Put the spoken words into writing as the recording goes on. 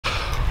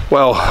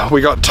Well,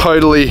 we got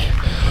totally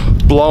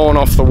blown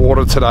off the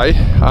water today.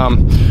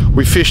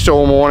 We fished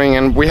all morning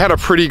and we had a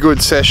pretty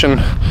good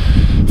session.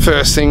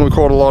 First thing, we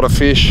caught a lot of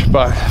fish,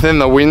 but then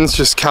the winds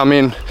just come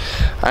in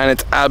and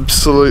it's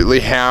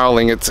absolutely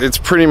howling. It's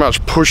pretty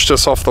much pushed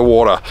us off the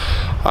water.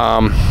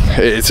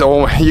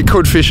 You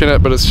could fish in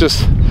it, but it's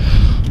just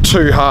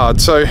too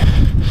hard. So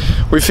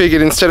we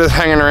figured instead of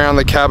hanging around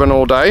the cabin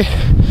all day,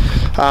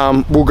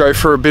 we'll go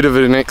for a bit of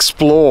an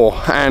explore.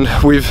 And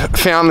we've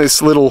found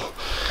this little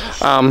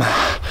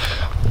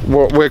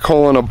what we're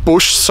calling a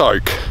bush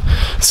soak.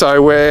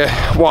 So we're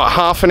at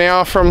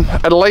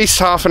least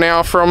half an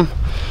hour from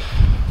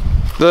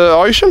the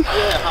ocean?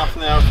 Yeah, half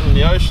an hour from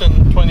the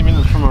ocean, 20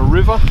 minutes from a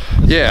river.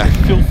 Yeah. It's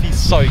a filthy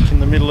soak in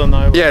the middle of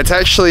nowhere. Yeah, it's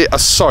actually a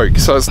soak,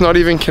 so it's not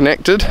even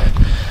connected.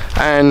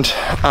 And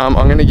I'm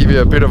going to give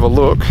you a bit of a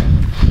look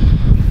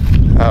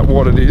at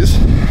what it is,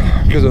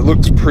 because it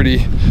looks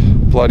pretty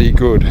bloody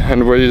good.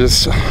 And we're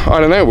just, I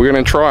don't know, we're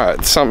going to try it.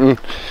 It's something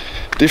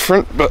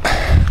different, but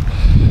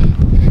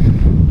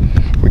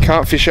we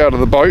can't fish out of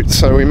the boat,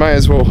 so we may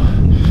as well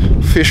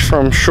fish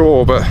from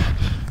shore. But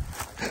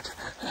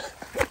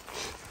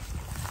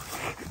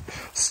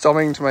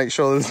stopping to make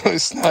sure there's no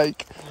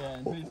snake. Yeah,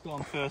 and who's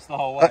gone first the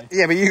whole way?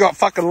 Yeah, but you got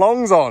fucking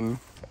longs on.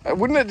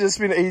 Wouldn't it just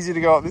been easy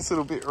to go up this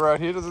little bit right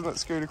here? Doesn't it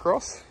scoot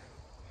across?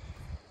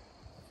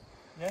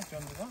 Yeah, do you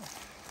want to do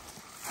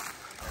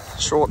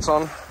that? Shorts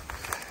on.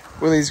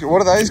 With these,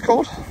 what are those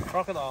called?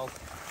 Crocodiles.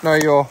 No,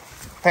 your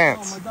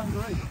pants. Oh, my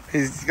dungarees.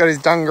 He's got his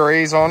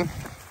dungarees on. I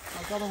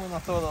got them when I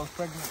thought I was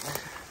pregnant.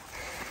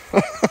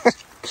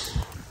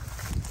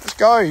 Let's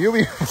go, you'll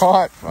be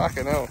right.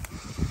 Fucking hell.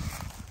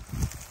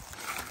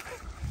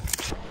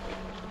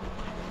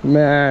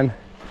 Man,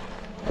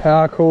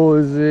 how cool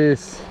is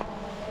this?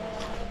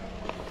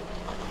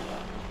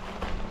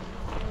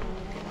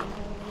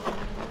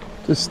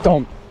 Just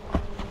stomp.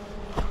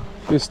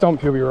 Just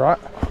stomp, you'll be right.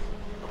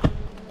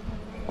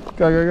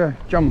 Go, go, go,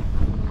 jump.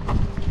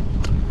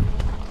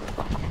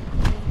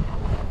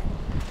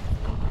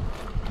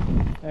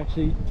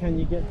 Actually, can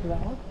you get to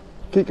that one?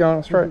 Keep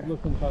going straight.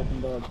 Looking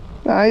fucking dog.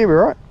 Nah, you'll be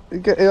right.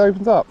 It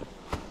opens up.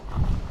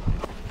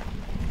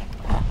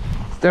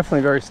 It's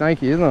definitely very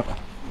snaky, isn't it?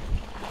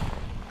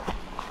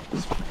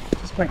 Just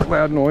make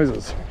loud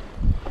noises.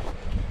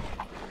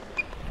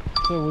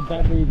 So would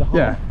that be the hole?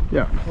 Yeah,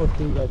 yeah. Or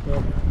can you go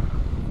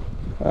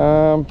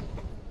further?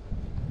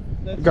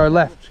 Go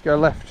left, go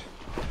left.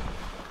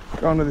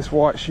 Go onto this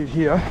white sheet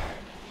here.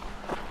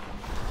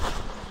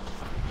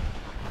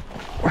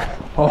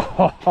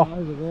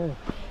 Over there.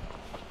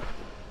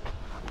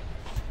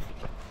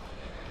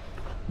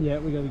 Yeah,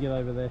 we got to get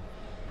over there.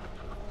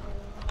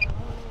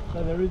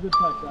 So there is a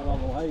track that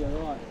other way, you're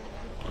right.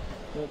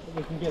 But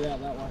we can get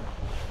out that way.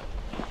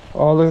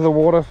 Oh, look at the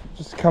water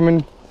just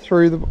coming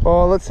through the...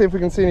 Oh, let's see if we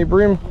can see any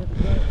bream.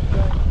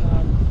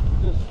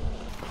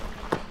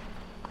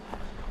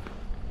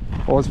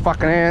 Oh, it's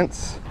fucking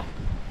ants.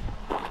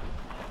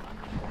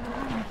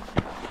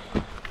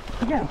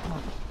 Yeah.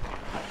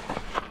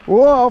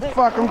 Whoa,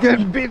 fuck, I'm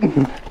getting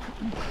bitten.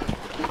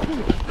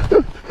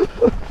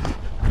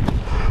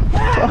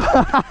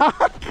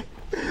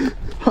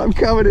 I'm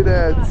covered in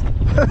ants.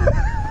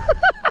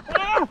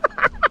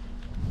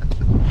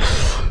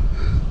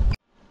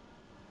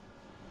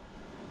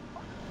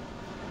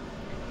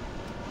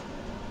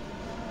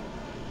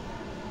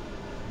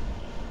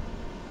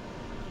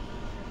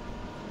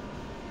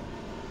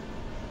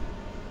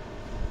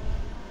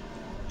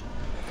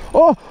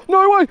 Oh,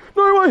 no way,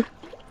 no way.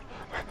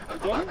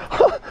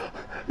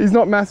 He's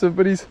not massive,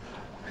 but he's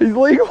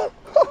legal.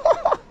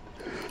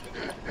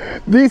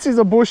 This is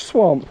a bush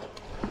swamp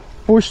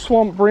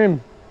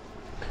bream.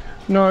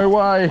 No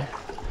way.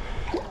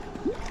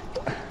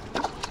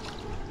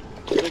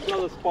 Has it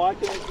got a spike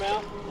in its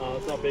mouth? No,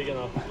 it's not big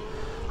enough.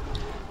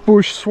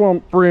 Bush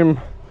swamp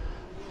bream.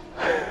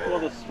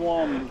 What a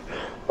swan.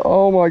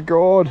 Oh my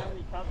god. How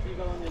many cuts you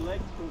got on your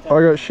legs? I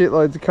got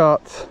shitloads of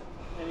cuts.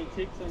 Any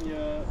ticks on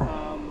your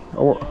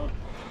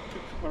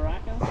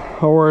maracas?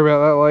 I'll worry about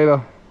that later.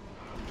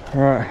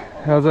 Alright,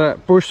 how's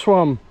that? Bush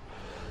swam.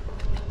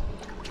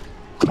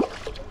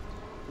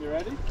 You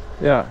ready?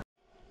 Yeah.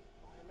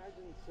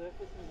 Imagine the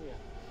surface in here.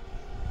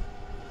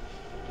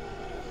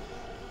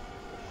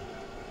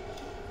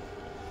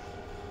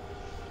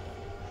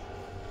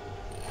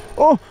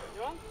 Oh!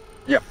 You on?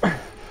 Yep.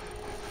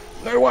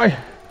 No way.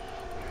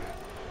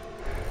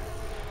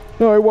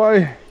 No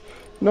way.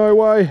 No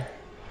way.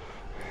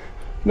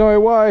 No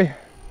way.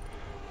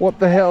 What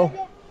the hell?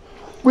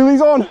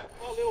 Willie's on.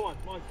 Oh, little one.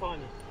 Mine's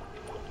tiny.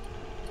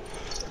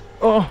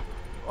 Oh.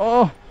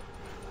 Oh.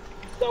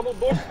 Double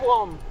bush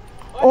swan.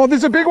 Oh,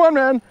 there's a big one,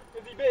 man.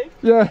 Is he big?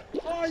 Yeah.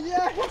 Oh,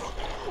 yes.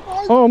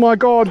 Oh my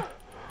god.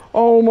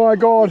 Oh my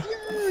god.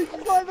 Huge.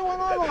 It's like the one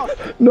I lost.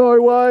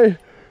 No way.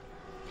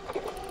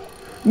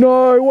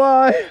 No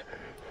way.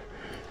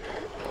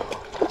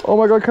 Oh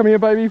my god, come here,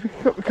 baby.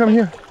 Come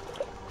here.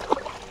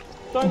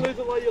 Don't lose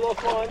it like you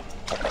lost mine.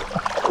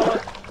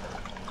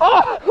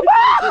 Oh!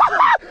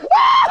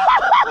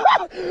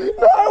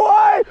 No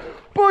way!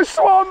 Bush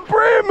swamp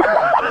bream!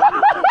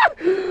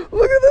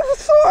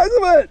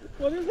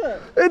 What is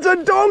it? It's a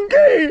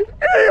donkey!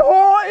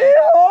 Eehaw,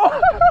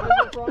 eehaw!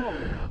 Where's it from?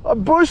 A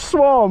bush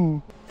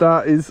swan.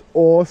 That is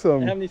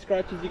awesome. How many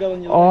scratches you got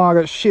on your leg? Oh, I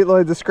got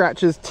shitloads of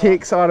scratches,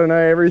 ticks, I don't know,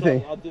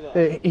 everything. I'll do that.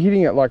 They're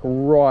hitting it like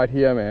right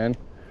here, man.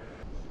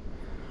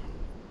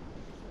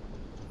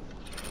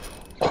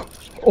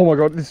 Oh my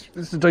god, this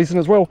is decent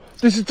as well.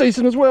 This is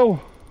decent as well.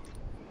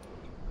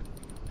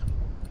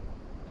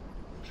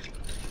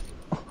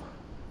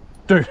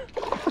 Dude.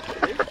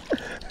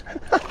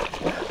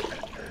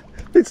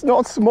 It's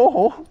not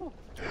small.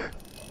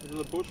 Is it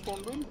a bush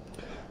swamp, Bream?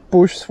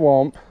 Bush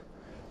swamp.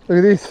 Look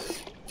at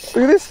this.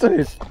 Look at this, dude.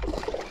 It's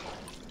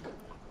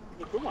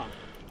a good one.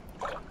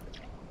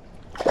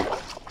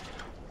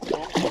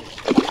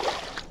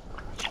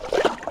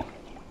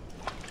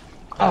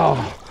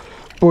 Oh,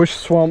 bush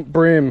swamp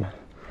bream.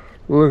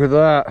 Look at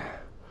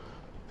that.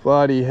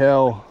 Bloody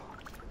hell.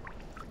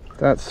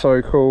 That's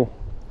so cool.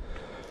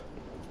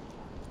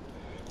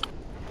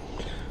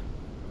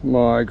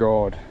 My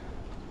god.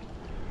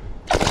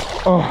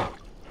 Oh.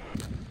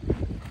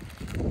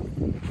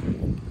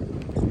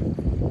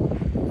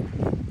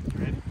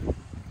 Ready?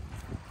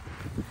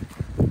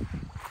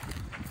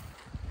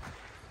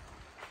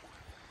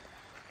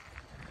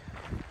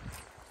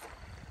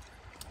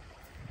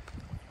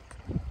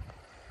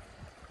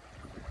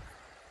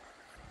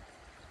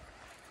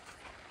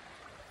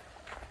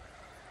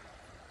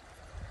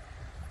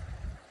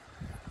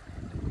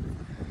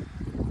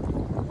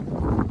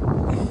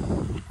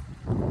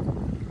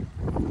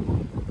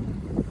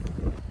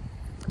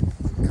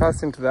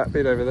 Cast into that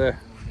bit over there.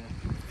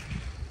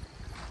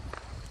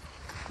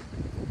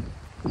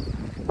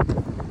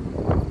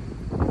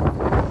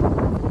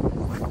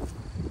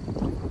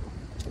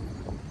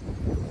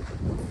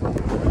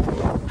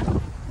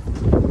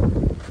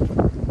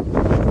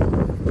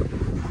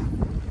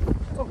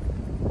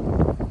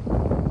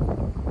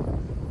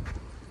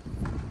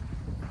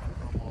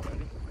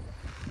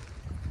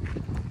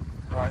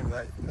 Right,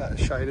 that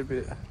shaded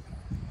bit.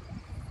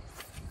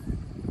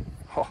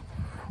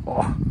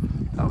 Oh,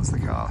 that was the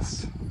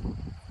cast.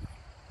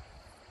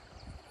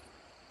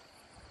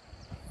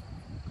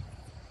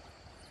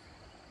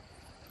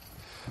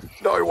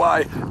 No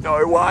way,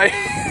 no way.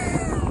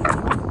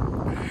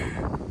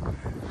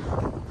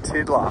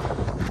 Tiddler.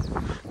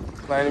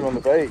 Landing on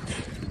the beach.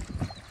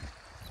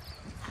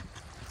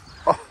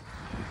 Oh.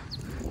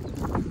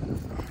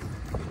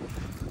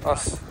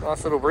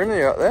 Nice little bream you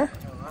got there.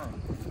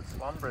 It's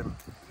one bream.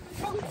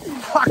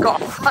 Fuck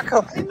off, fuck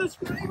off. In the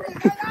stream.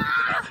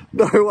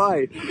 No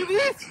way. Look at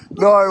this.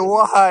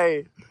 No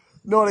way.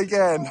 Not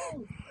again.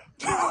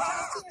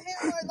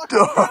 Like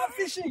I'm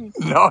fishing.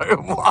 No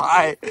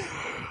way.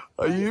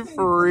 Are you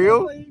for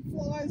real?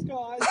 Flies,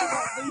 guys.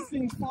 These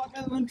things fight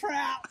better than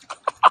trout.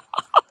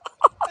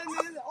 And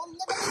then, oh,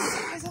 look at the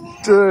size of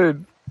that.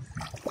 Dude.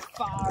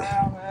 Far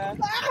out, man.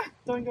 Ah,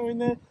 don't go in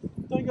there.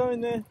 Don't go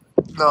in there.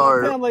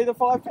 No. 5 pound leader,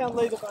 5 pound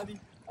leader, buddy.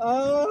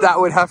 That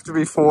would have to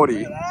be 40.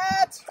 Look at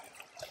that.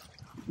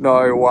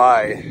 No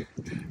way.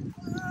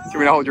 Do you want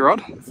me to hold your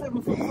rod?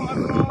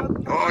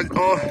 7'5" rod.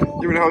 Oh, you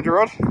want me to hold your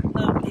rod?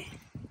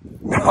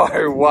 No.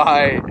 No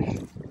way.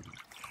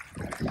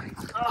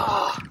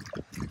 Oh,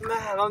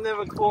 man, I've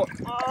never caught.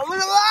 Oh, look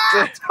at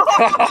that!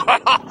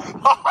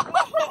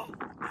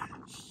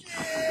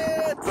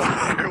 Shit!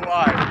 No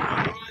way.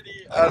 Alrighty,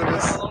 I don't know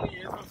how long he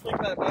is. We'll flick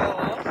that bail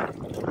up.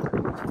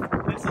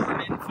 This is an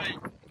Infeet.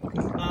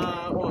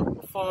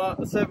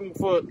 What, 7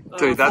 foot?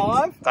 Dude,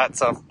 5?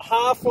 that's a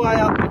Halfway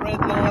up the red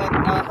line,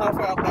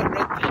 halfway up that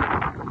red thing.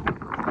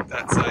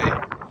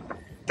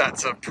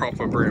 that's a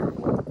proper bream.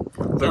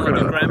 Look Oh, at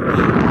the it. grandpa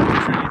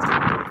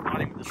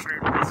riding with the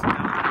shrimp. I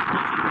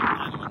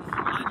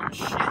don't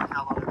shit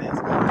how long it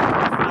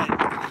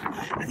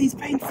is. And he's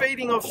been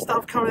feeding off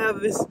stuff coming out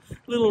of this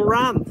little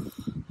run.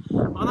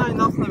 I know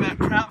nothing about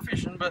trout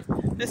fishing, but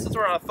this is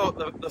where I thought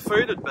the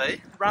food would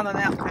be, running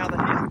out of here.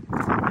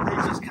 And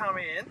he's just come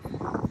in.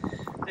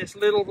 This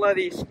little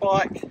bloody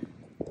spike,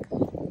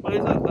 what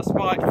is it? The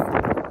spike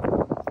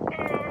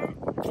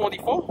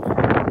 44?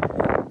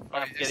 I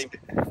have to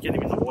get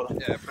him in the water.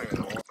 Yeah, put him in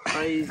the water.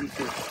 Crazy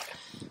fish.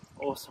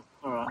 Awesome.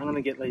 Alright, I'm going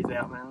to get these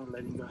out, man. I'm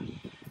going to let him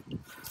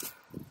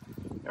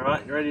go.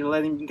 Alright, you ready to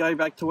let him go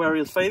back to where he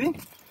was feeding?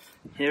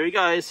 Here he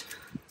goes.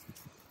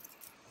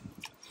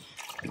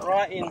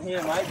 Right in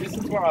here, mate. This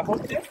is where I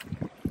hooked him.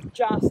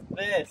 Just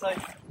there. So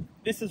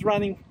this is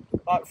running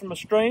like from a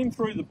stream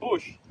through the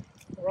bush.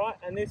 Alright,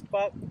 and this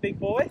big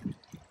boy,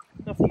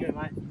 nothing good,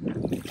 mate.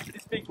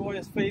 This big boy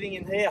is feeding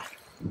in here.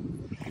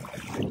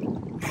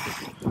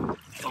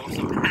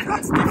 Awesome.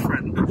 That's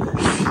different.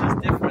 This is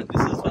different.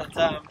 This is what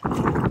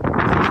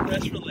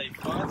stress relief,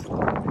 guys.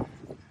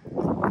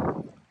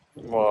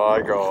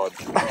 My god.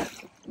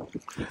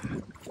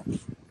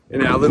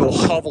 In our little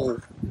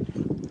hovel.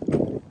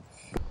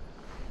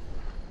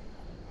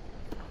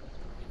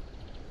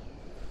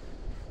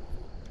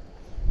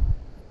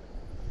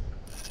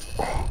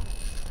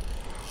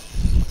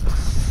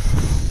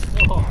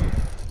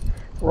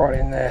 Right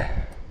in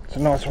there. It's a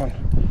nice one.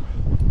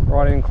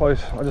 Right in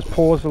close. I just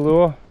paused the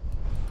lure.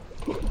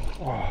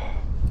 Oh.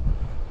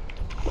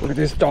 Look at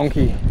this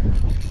donkey.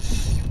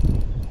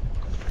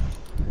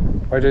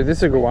 Oh dude, this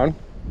is a good one.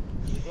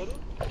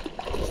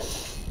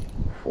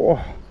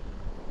 Oh.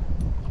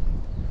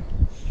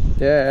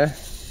 Yeah,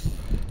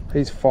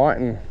 he's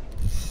fighting.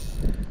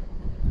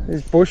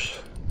 These bush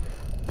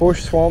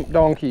swamp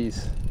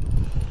donkeys.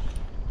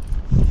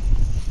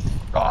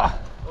 Ah.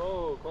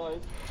 Oh, close.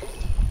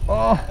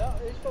 Oh. Yeah,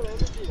 he's got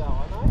energy that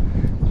one,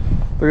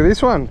 eh? Look at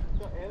this one. He's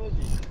got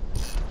energy.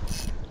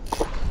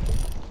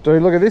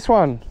 Dude, look at this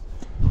one.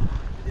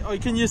 Oh,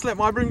 can you just let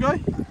my Bream go?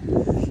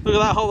 Look at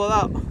that, hold it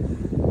up.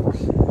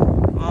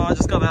 Oh, I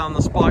just got that on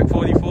the Spike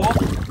 44,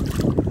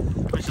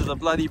 which is a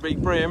bloody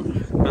big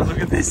Bream. But look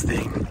at this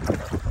thing.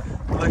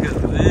 Look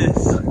at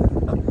this.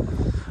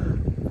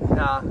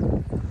 Nah.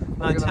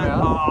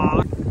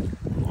 No,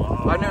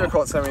 oh. I've never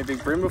caught so many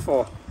big Bream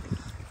before.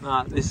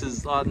 Nah, this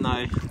is, I don't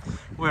know.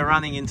 We're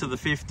running into the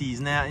 50s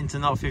now, into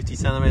not 50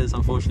 centimeters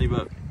unfortunately,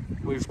 but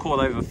we've caught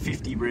over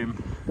 50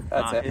 Bream.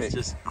 That's epic. It's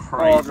just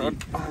crazy. Oh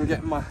god, I'm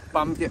getting my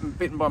bum getting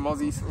bitten by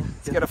mozzies.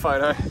 Let's get a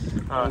photo.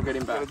 I'll get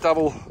him back. A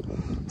double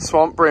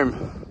swamp Bream.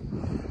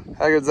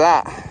 How good's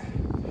that?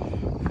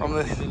 From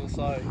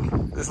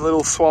this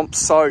little swamp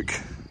soak.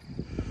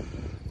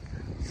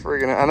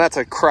 Friggin', and that's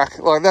a crack,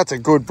 like that's a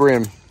good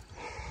Bream.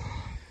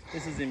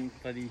 This is in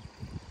bloody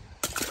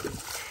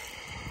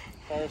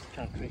forest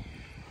country.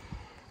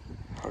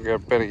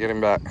 Better get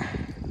him back.